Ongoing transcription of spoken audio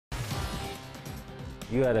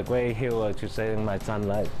You are a great hero to saving my son's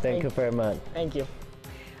life. Thank you very much. Thank you.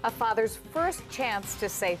 A father's first chance to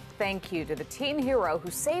say thank you to the teen hero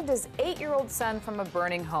who saved his 8-year-old son from a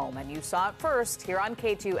burning home. And you saw it first here on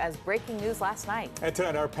KATU as breaking news last night. And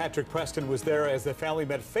tonight, our Patrick Preston was there as the family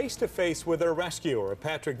met face-to-face with their rescuer.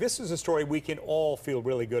 Patrick, this is a story we can all feel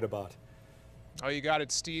really good about. Oh, you got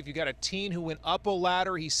it, Steve. You got a teen who went up a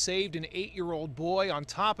ladder. He saved an 8-year-old boy. On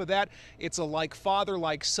top of that, it's a like father,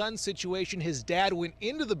 like son situation. His dad went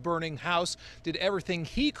into the burning house, did everything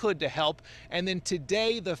he could to help. And then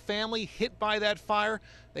today, the family hit by that fire,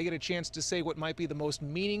 they get a chance to say what might be the most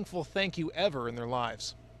meaningful thank you ever in their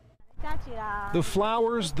lives. The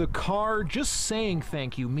flowers, the car, just saying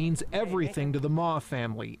thank you means everything to the Ma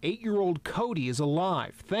family. 8-year-old Cody is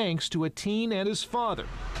alive, thanks to a teen and his father.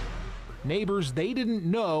 Neighbors they didn't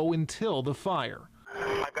know until the fire.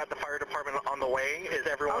 I've got the fire department on the way. Is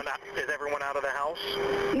everyone out of the house?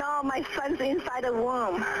 No, my son's inside the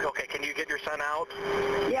room. Okay, can you get your son out?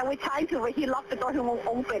 Yeah, we tried to, but he locked the door. He won't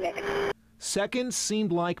open it. Seconds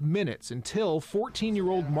seemed like minutes until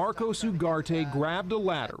 14-year-old Marcos Ugarte grabbed a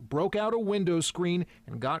ladder, broke out a window screen,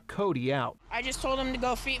 and got Cody out. I just told him to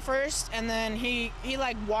go feet first, and then he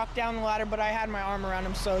like walked down the ladder, but I had my arm around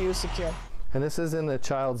him, so he was secure. And this is in the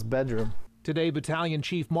child's bedroom. Today, Battalion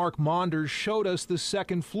Chief Mark Monders showed us the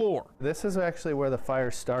second floor. This is actually where the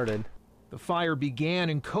fire started. The fire began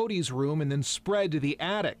in Cody's room and then spread to the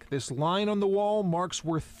attic. This line on the wall marks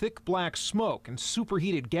where thick black smoke and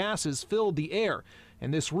superheated gases filled the air.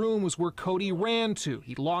 And this room was where Cody ran to.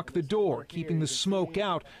 He locked the door, keeping the smoke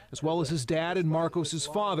out, as well as his dad and Marcos's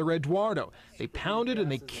father, Eduardo. They pounded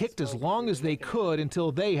and they kicked as long as they could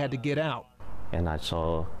until they had to get out. And I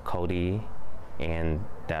saw Cody and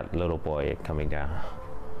that little boy coming down.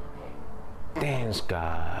 Thanks,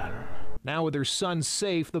 God. Now with their son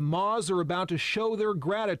safe, the Ma's are about to show their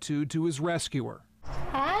gratitude to his rescuer.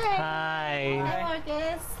 Hi. Hi. Hi,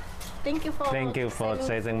 Marcus. Thank you for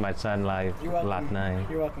saving my son's life last night.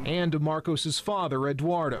 You're welcome. And to Marcos's father,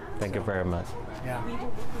 Eduardo. Thank you very much. Yeah.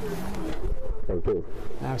 Thank you.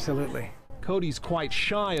 Absolutely. Cody's quite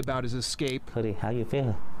shy about his escape. Cody, how you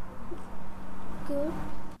feel? Good.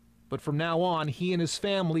 But from now on, he and his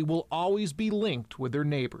family will always be linked with their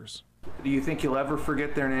neighbors. Do you think you'll ever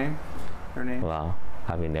forget their name? Well,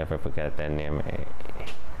 I will never forget their name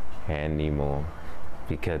anymore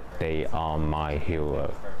because they are my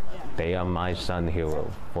hero. They are my son's hero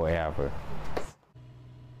forever.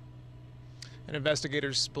 And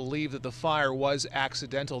investigators believe that the fire was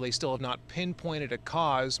accidental. They still have not pinpointed a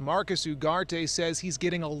cause. Marcus Ugarte says he's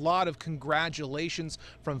getting a lot of congratulations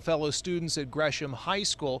from fellow students at Gresham High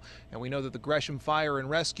School. And we know that the Gresham Fire and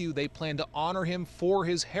Rescue, they plan to honor him for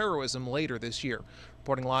his heroism later this year.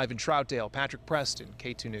 Reporting live in Troutdale, Patrick Preston,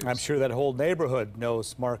 KATU News. I'm sure that whole neighborhood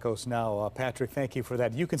knows Marcos now. Patrick, thank you for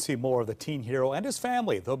that. You can see more of the teen hero and his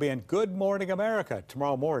family. They'll be in Good Morning America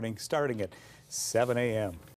tomorrow morning starting at 7 a.m.